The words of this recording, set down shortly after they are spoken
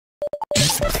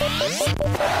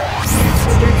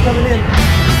Street's coming in.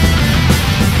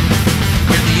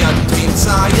 We're the Untamed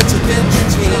Science Adventure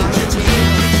Team.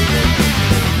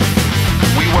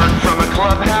 We work from a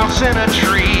clubhouse in a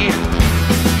tree,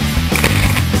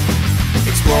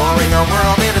 Exploring our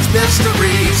world and its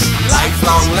mysteries.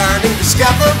 Lifelong learning,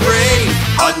 discovery.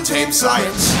 Untamed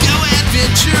Science. Go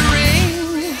adventuring.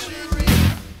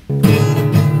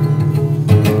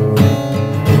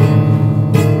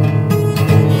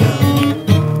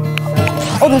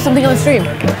 Oh, there's something on the stream.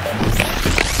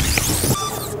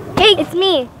 Hey, it's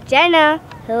me, Jenna.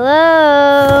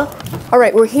 Hello. All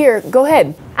right, we're here. Go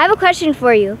ahead. I have a question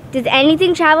for you. Does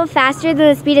anything travel faster than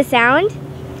the speed of sound?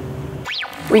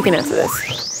 We can answer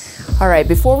this. All right,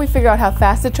 before we figure out how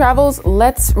fast it travels,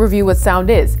 let's review what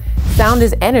sound is. Sound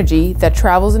is energy that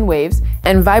travels in waves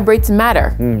and vibrates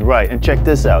matter. Right, and check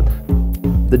this out.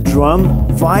 The drum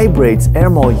vibrates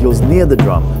air molecules near the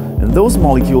drum, and those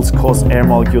molecules cause air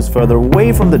molecules further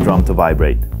away from the drum to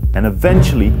vibrate. And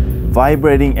eventually,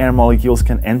 vibrating air molecules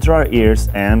can enter our ears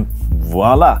and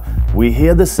voila, we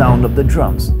hear the sound of the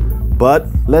drums. But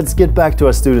let's get back to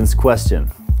our student's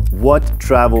question. What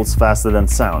travels faster than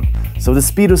sound? So the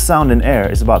speed of sound in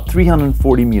air is about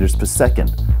 340 meters per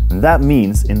second. And that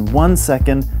means in 1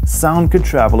 second, sound could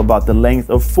travel about the length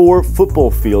of 4 football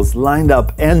fields lined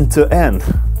up end to end.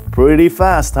 Pretty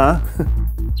fast, huh?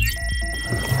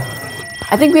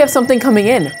 I think we have something coming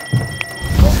in.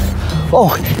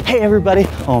 Oh, hey everybody.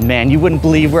 Oh man, you wouldn't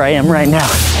believe where I am right now.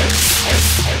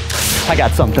 I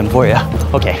got something for you.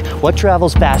 Okay, what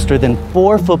travels faster than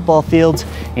 4 football fields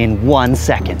in 1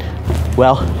 second?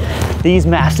 Well, these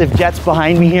massive jets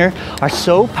behind me here are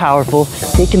so powerful,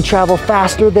 they can travel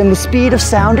faster than the speed of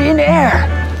sound in air.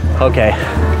 Okay,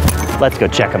 let's go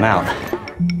check them out.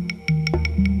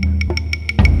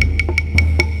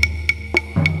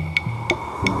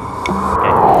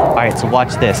 All right, so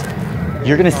watch this.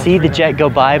 You're gonna see the jet go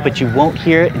by, but you won't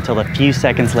hear it until a few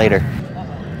seconds later.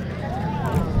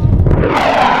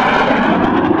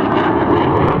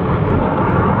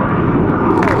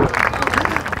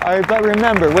 All right, but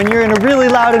remember, when you're in a really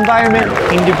loud environment,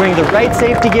 you need to bring the right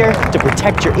safety gear to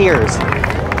protect your ears.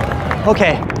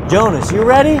 Okay, Jonas, you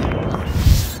ready?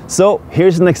 So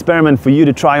here's an experiment for you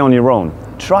to try on your own.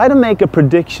 Try to make a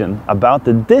prediction about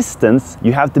the distance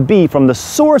you have to be from the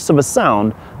source of a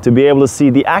sound to be able to see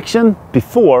the action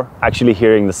before actually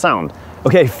hearing the sound.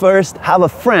 Okay, first have a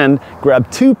friend grab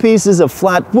 2 pieces of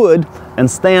flat wood and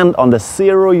stand on the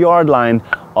 0-yard line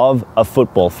of a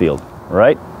football field,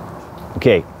 right?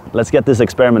 Okay, let's get this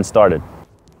experiment started.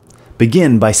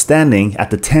 Begin by standing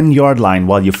at the 10-yard line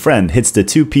while your friend hits the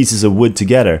 2 pieces of wood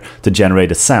together to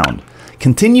generate a sound.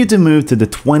 Continue to move to the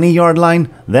 20-yard line,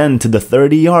 then to the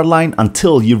 30-yard line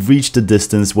until you've reached the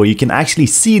distance where you can actually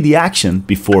see the action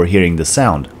before hearing the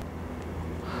sound.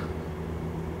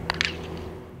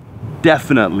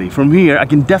 Definitely. From here, I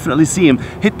can definitely see him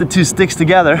hit the 2 sticks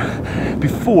together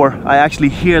before I actually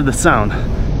hear the sound.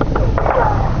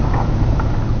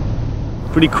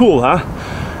 Pretty cool, huh?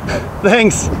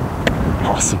 Thanks.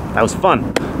 Awesome. That was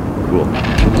fun. Cool.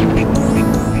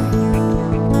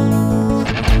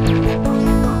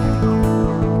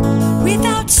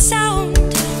 Without sound,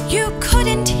 you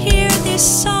couldn't hear this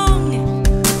song.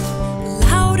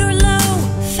 Loud or low,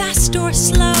 fast or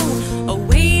slow, a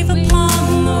wave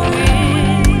upon the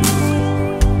wind.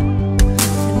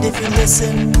 And if you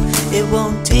listen, it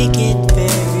won't take it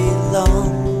very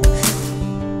long.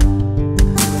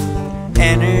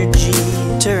 Energy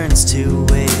turns to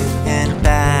wave and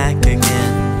back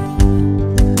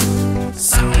again.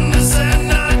 Sound is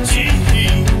energy.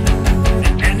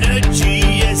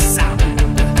 Energy is sound.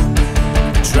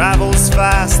 Travels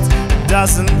fast,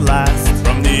 doesn't last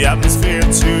from the atmosphere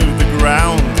to the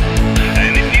ground.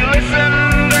 and if you listen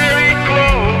very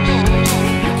close,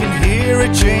 You can hear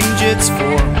it change its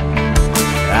form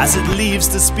as it leaves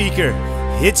the speaker,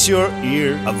 hits your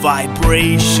ear. A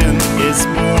vibration is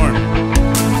born.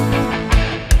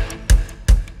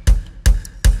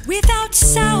 Without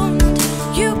sound,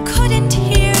 you couldn't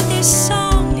hear this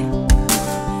song.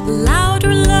 Loud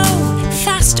or low,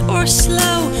 fast or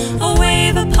slow, a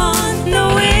wave upon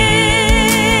the wind.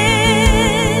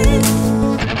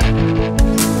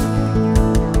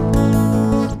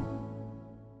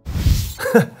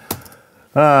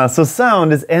 So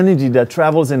sound is energy that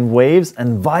travels in waves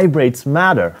and vibrates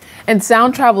matter. And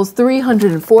sound travels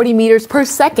 340 meters per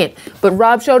second. But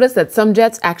Rob showed us that some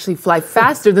jets actually fly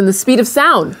faster than the speed of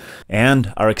sound.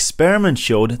 And our experiment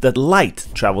showed that light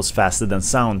travels faster than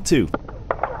sound too.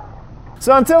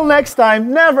 So until next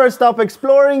time, never stop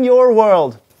exploring your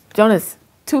world. Jonas,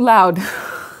 too loud.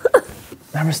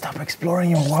 Never stop exploring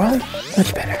your world?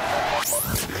 Much better.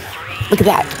 Look at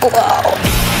that.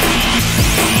 Whoa.